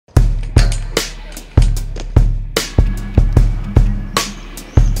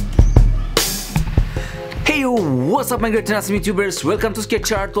Hey yo, what's up my great and awesome YouTubers? Welcome to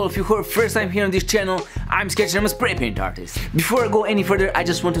Skech Art. To all of you who are first time here on this channel, I'm Skech and I'm a spray paint artist. Before I go any further, I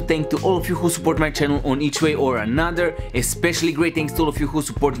just want to thank to all of you who support my channel on each way or another. Especially great thanks to all of you who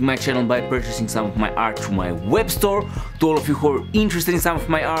supporting my channel by purchasing some of my art through my web store. To all of you who are interested in some of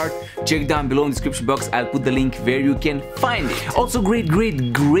my art, check down below in the description box, I'll put the link where you can find it. Also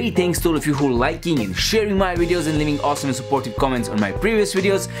great thanks to all of you who are liking and sharing my videos and leaving awesome and supportive comments on my previous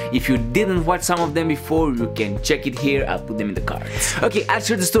videos. If you didn't watch some of them before, you can check it here, I'll put them in the cards. Okay, I'll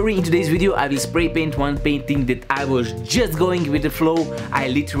share the story. In today's video I will spray paint one painting that I was just going with the flow. I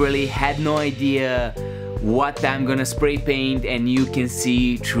literally had no idea what I'm gonna spray paint, and you can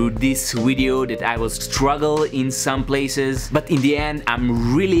see through this video that I will struggle in some places, but in the end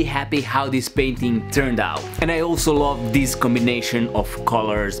I'm really happy how this painting turned out. And I also love this combination of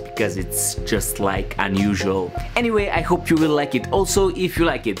colors because it's just like unusual. Anyway, I hope you will like it. Also, if you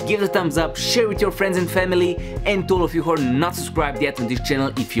like it, give it a thumbs up, share with your friends and family, and to all of you who are not subscribed yet on this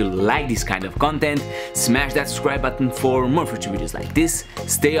channel, if you like this kind of content, smash that subscribe button for more future videos like this.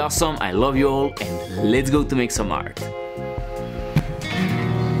 Stay awesome, I love you all, and let's go to make some art.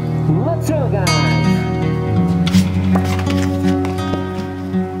 Let's go, guys!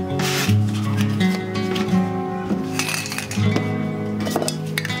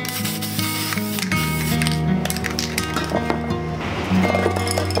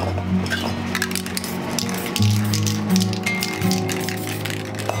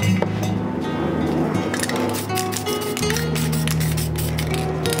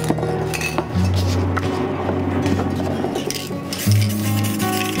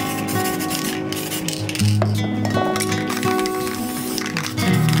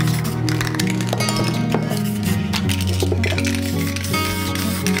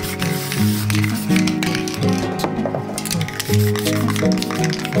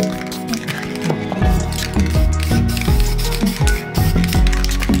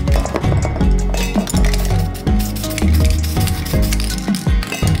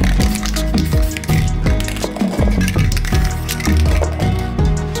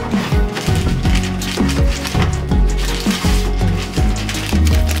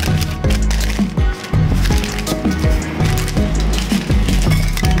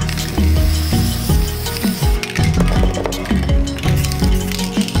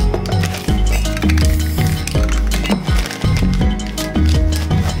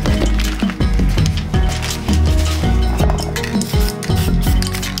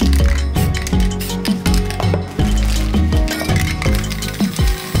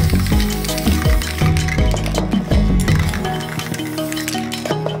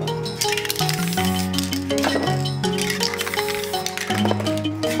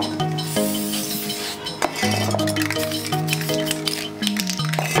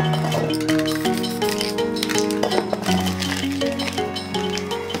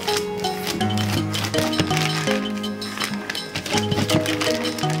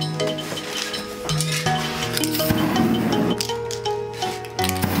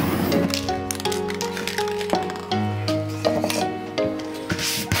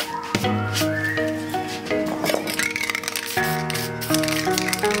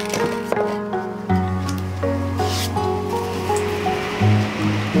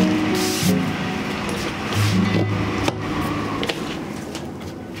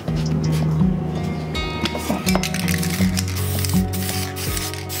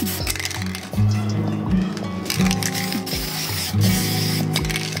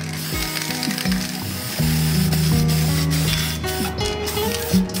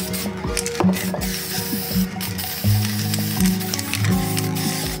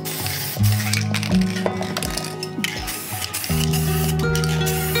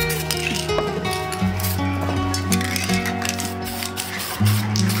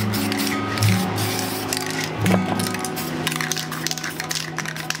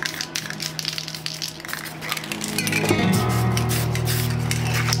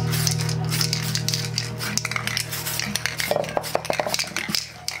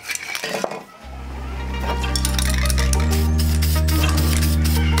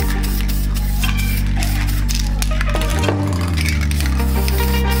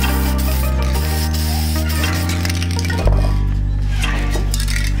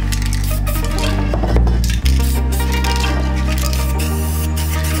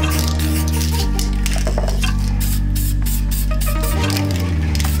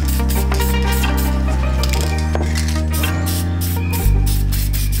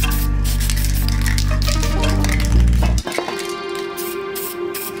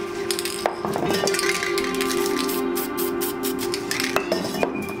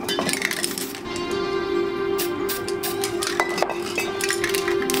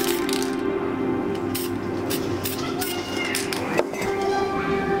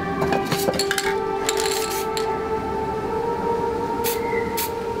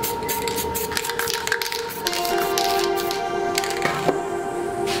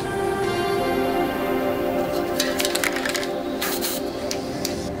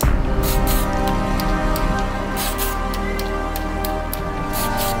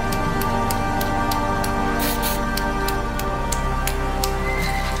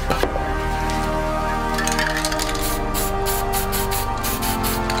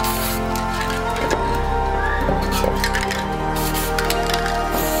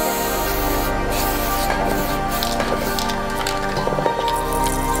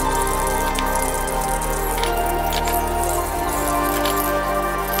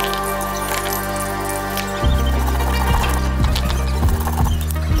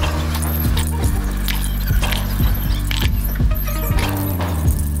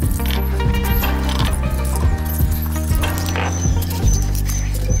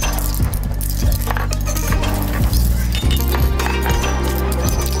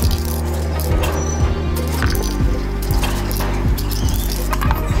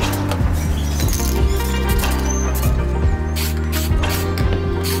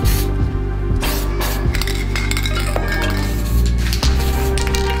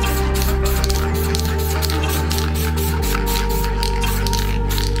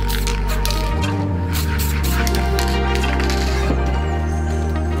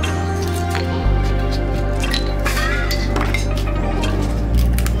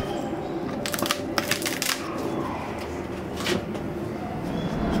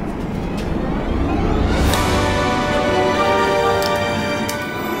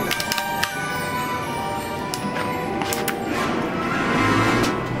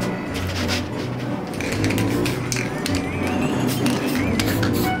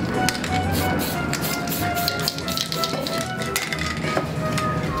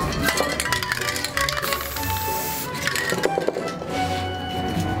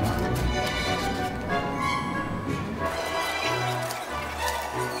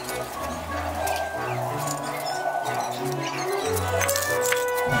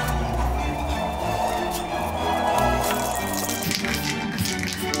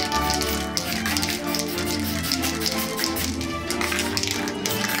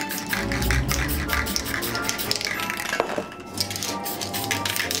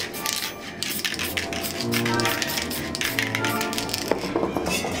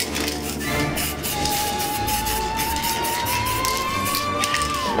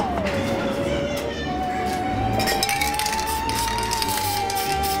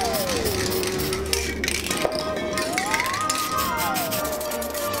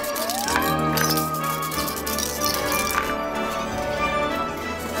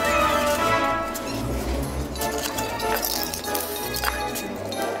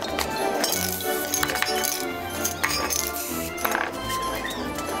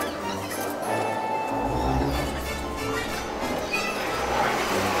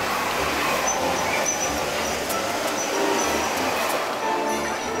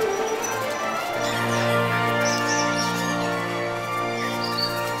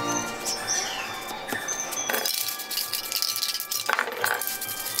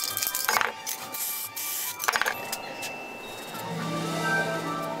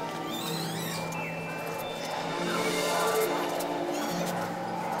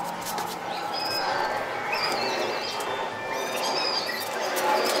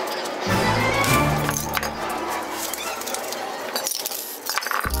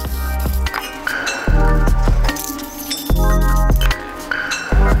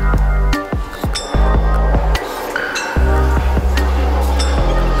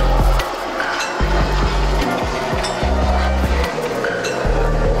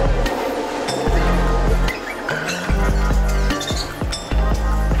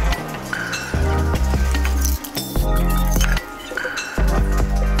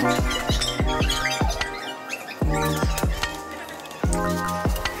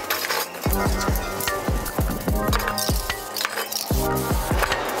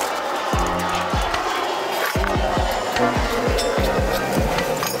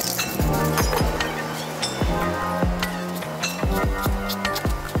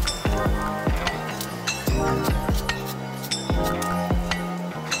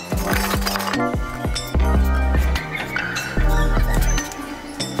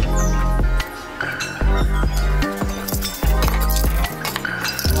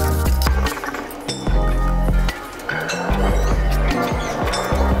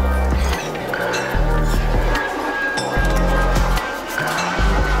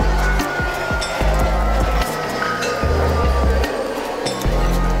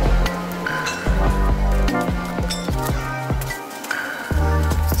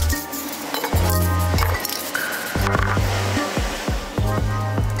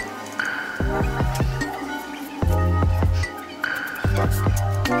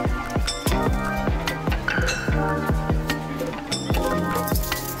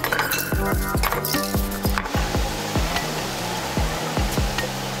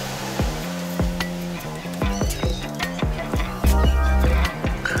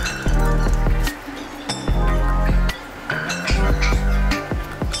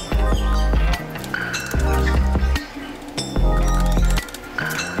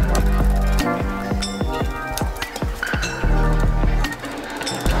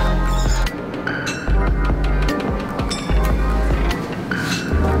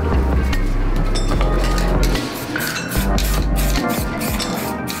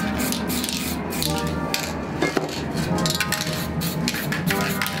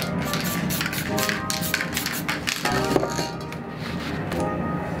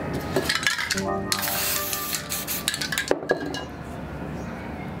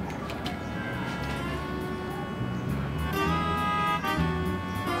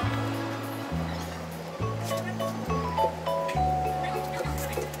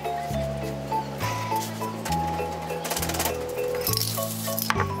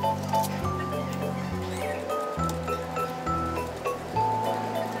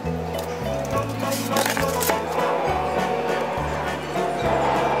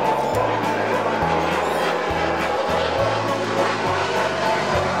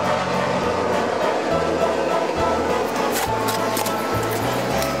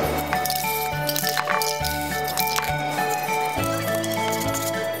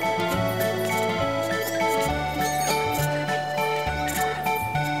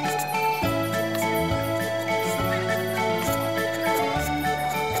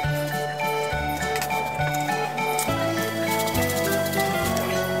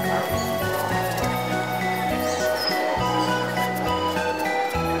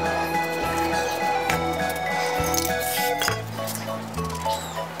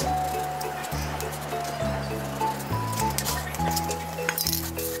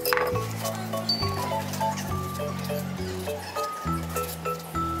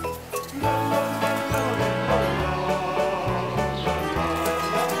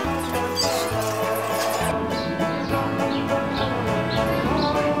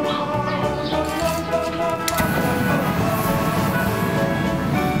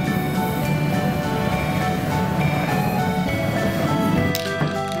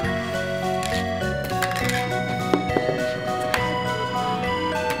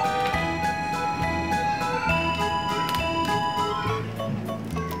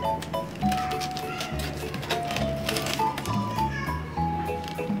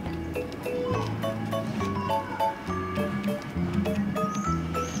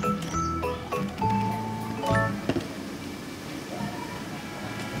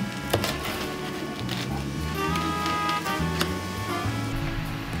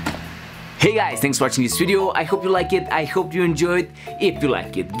 Hey guys, thanks for watching this video. I hope you like it, I hope you enjoyed. If you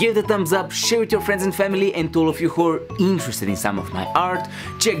like it, give it a thumbs up, share with your friends and family, and to all of you who are interested in some of my art,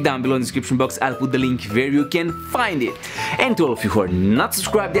 check down below in the description box, I'll put the link where you can find it. And to all of you who are not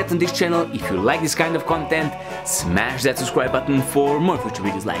subscribed yet on this channel, if you like this kind of content, smash that subscribe button for more future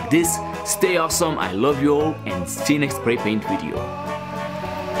videos like this. Stay awesome, I love you all, and see you next spray paint video.